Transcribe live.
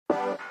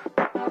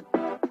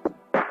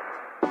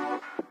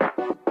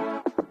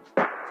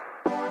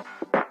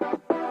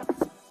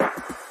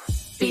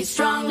Be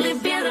strongly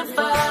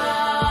beautiful.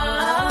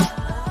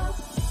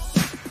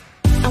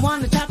 I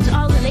want to talk to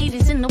all the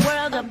ladies in the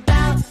world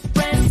about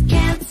breast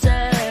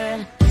cancer.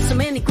 So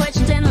many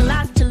questions and a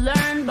lot to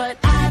learn, but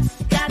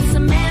I've got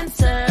some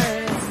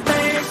answers.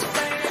 First,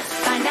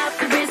 find out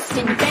the risks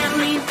in your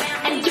family.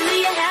 And do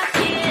you have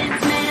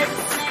kids,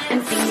 myths,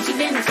 and things you've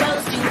been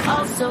exposed to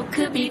also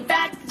could be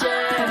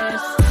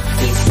factors.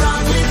 Be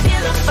strongly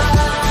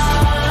beautiful.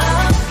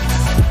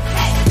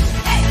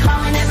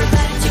 Calling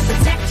everybody to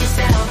protect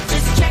yourself.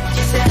 Just check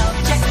yourself,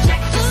 check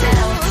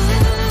yourself.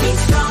 Be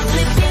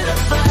strongly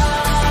beautiful.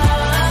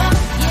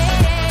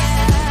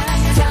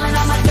 Yeah. Telling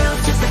all my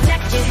girls to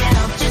protect your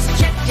health. Just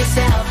check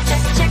yourself,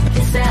 check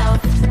yourself.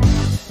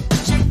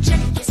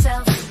 Check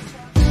yourself.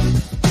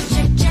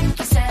 Check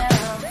yourself.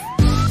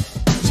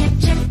 Check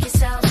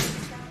yourself.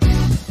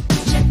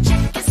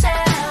 Check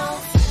yourself.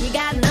 You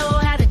gotta know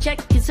how to check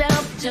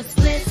yourself. Just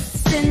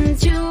listen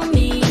to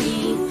me.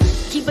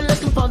 Keep it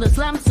looking for those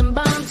lumps and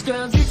bumps,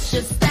 girls. It's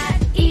just that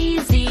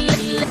easy.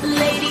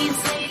 Ladies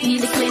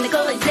need a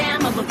clinical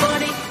exam of a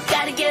 40.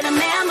 Gotta get a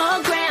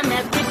mammogram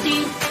at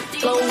 50.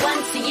 Go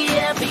once a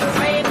year, be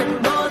brave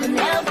and bold and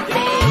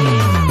healthy.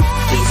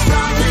 Be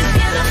strongly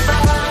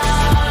beautiful.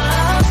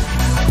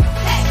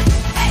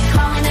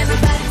 Calling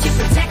everybody to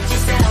protect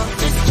yourself.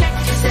 Just check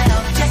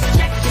yourself, check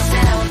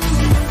yourself.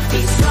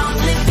 Be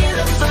strongly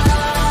beautiful.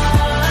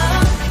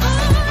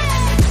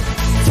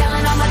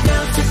 Telling all my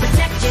girls to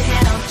protect your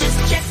health. Just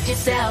check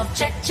yourself,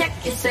 check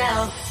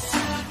yourself.